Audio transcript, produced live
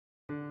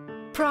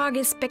Prague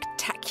is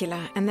spectacular,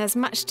 and there's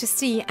much to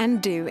see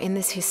and do in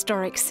this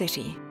historic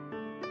city.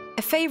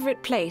 A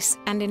favourite place,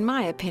 and in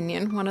my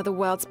opinion, one of the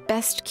world's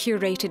best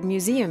curated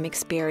museum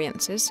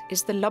experiences,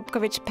 is the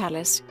Lobkowicz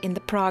Palace in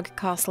the Prague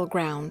Castle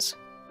grounds.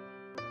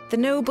 The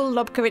noble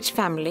Lobkowicz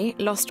family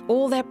lost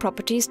all their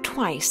properties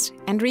twice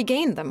and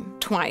regained them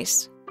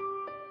twice.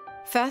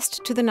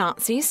 First to the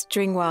Nazis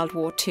during World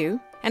War II,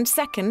 and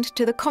second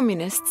to the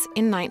Communists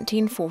in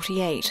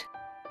 1948.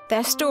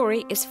 Their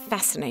story is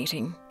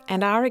fascinating,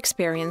 and our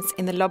experience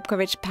in the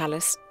Lobkowicz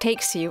Palace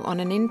takes you on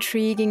an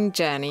intriguing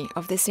journey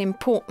of this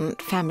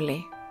important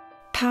family.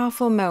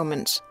 Powerful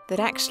moments that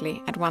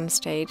actually, at one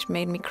stage,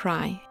 made me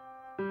cry.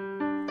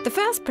 The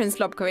first Prince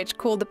Lobkowicz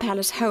called the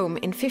palace home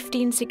in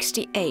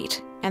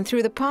 1568, and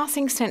through the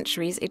passing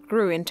centuries it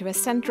grew into a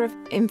centre of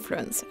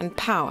influence and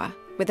power,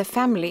 with the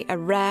family a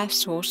rare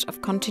source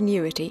of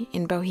continuity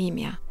in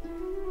Bohemia.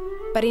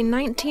 But in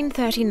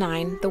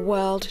 1939 the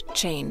world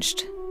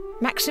changed.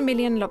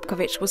 Maximilian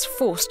Lobkowicz was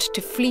forced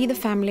to flee the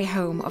family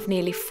home of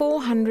nearly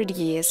 400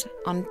 years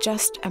on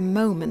just a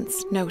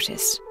moment's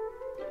notice.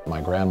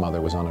 My grandmother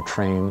was on a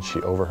train.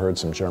 She overheard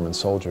some German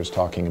soldiers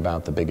talking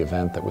about the big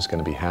event that was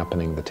going to be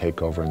happening, the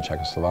takeover in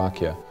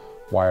Czechoslovakia,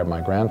 wired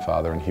my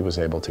grandfather, and he was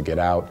able to get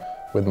out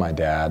with my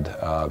dad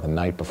the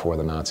night before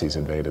the Nazis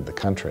invaded the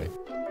country.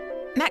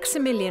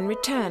 Maximilian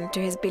returned to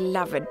his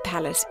beloved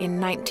palace in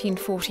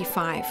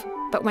 1945.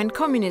 But when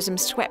communism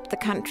swept the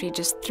country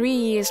just 3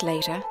 years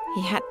later,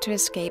 he had to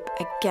escape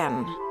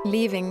again,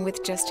 leaving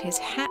with just his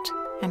hat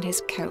and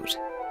his coat,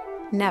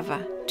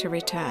 never to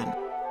return.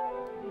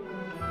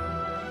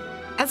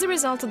 As a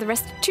result of the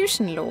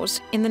restitution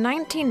laws, in the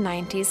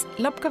 1990s,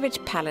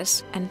 Lobkowicz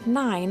Palace and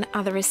 9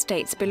 other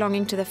estates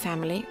belonging to the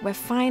family were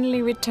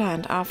finally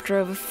returned after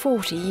over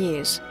 40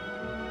 years.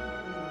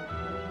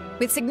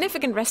 With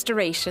significant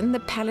restoration,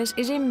 the palace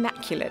is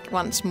immaculate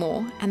once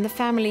more, and the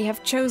family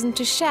have chosen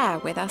to share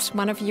with us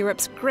one of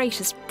Europe's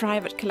greatest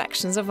private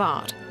collections of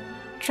art,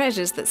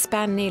 treasures that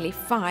span nearly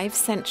 5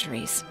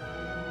 centuries.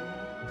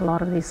 A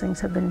lot of these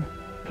things have been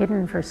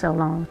hidden for so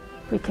long.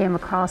 We came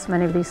across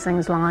many of these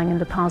things lying in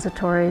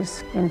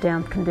depositories in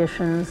damp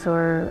conditions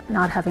or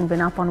not having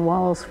been up on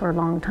walls for a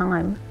long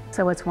time.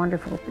 So it's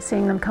wonderful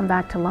seeing them come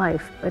back to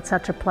life. It's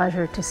such a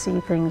pleasure to see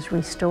things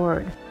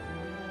restored.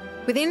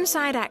 With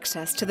inside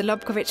access to the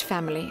Lobkowicz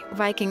family,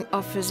 Viking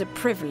offers a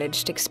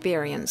privileged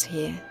experience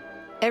here.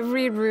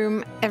 Every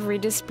room, every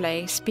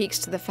display speaks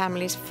to the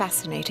family's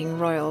fascinating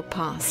royal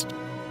past.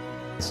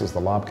 This is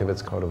the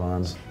Lobkowicz coat of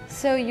arms.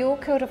 So your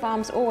coat of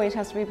arms always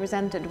has to be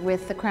presented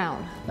with the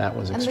crown? That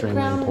was extremely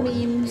important. And the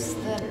crown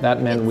means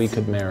that meant we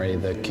could marry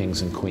the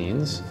kings and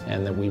queens,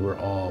 and that we were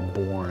all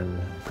born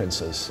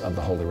princes of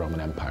the Holy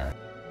Roman Empire.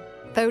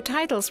 Though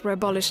titles were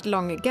abolished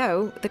long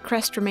ago, the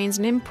crest remains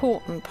an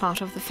important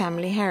part of the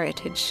family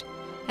heritage,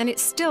 and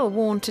it's still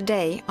worn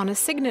today on a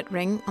signet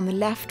ring on the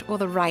left or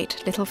the right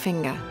little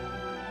finger.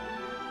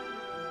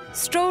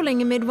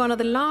 Strolling amid one of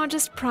the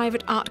largest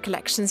private art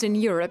collections in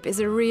Europe is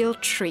a real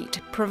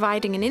treat,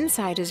 providing an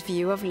insider's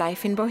view of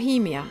life in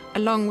Bohemia,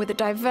 along with a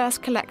diverse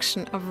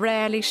collection of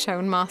rarely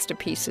shown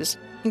masterpieces,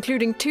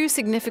 including 2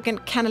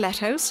 significant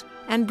canalettos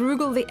and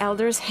Bruegel the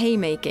Elder's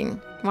haymaking,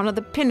 one of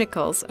the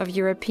pinnacles of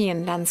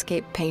European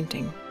landscape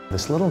painting.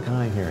 This little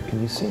guy here,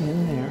 can you see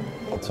him there?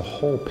 It's a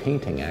whole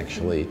painting,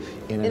 actually,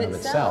 in and of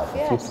itself.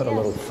 Yes, if you put a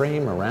little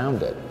frame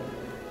around it,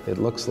 it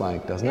looks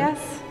like, doesn't it?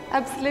 Yes,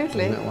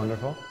 absolutely. Isn't that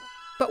wonderful?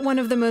 But one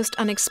of the most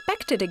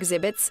unexpected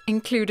exhibits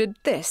included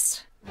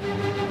this.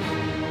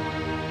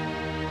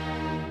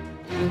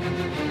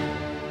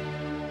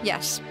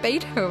 Yes,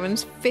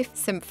 Beethoven's Fifth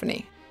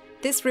Symphony.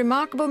 This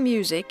remarkable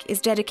music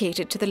is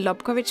dedicated to the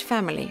Lobkowicz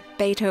family,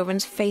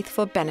 Beethoven's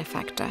faithful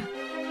benefactor.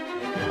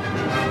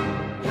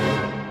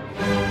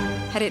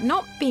 Had it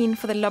not been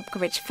for the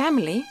Lobkowicz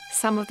family,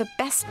 some of the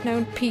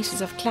best-known pieces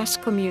of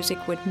classical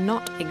music would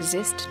not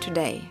exist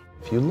today.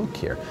 If you look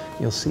here,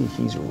 you'll see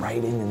he's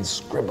writing and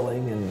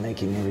scribbling and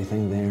making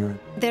everything there.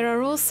 There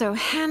are also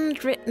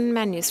handwritten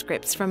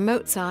manuscripts from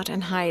Mozart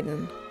and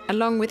Haydn,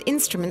 along with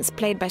instruments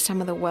played by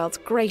some of the world's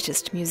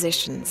greatest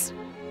musicians.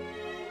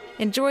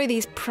 Enjoy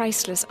these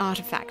priceless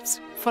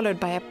artifacts, followed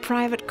by a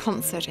private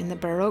concert in the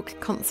Baroque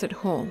Concert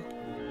Hall.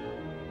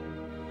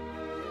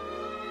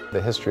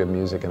 The history of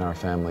music in our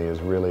family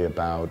is really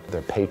about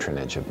their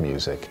patronage of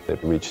music.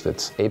 It reached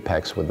its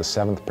apex with the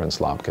 7th Prince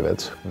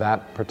Lobkowicz.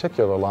 That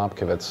particular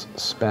Lobkowicz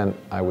spent,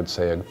 I would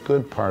say, a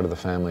good part of the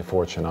family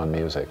fortune on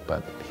music,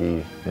 but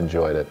he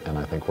enjoyed it, and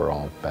I think we're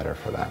all better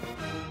for that.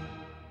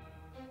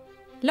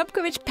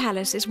 Lobkowicz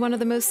Palace is one of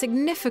the most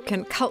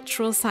significant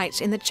cultural sites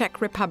in the Czech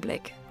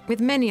Republic, with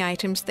many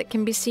items that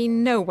can be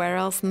seen nowhere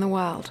else in the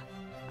world.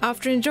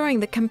 After enjoying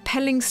the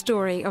compelling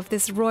story of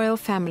this royal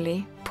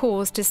family,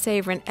 pause to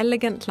savour an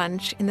elegant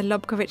lunch in the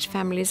Lobkowicz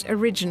family's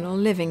original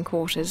living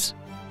quarters.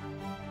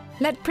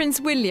 Let Prince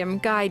William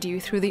guide you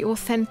through the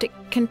authentic,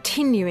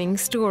 continuing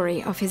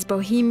story of his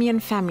Bohemian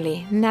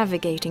family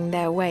navigating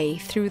their way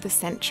through the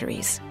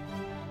centuries.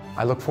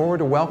 I look forward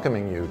to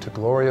welcoming you to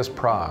glorious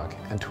Prague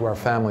and to our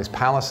family's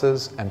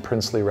palaces and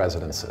princely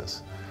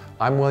residences.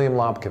 I'm William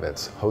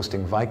Lobkowicz,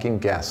 hosting Viking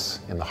guests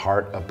in the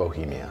heart of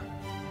Bohemia.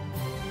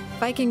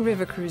 Viking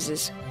river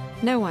cruises.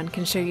 No one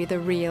can show you the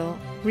real,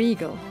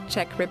 regal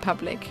Czech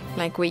Republic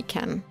like we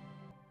can.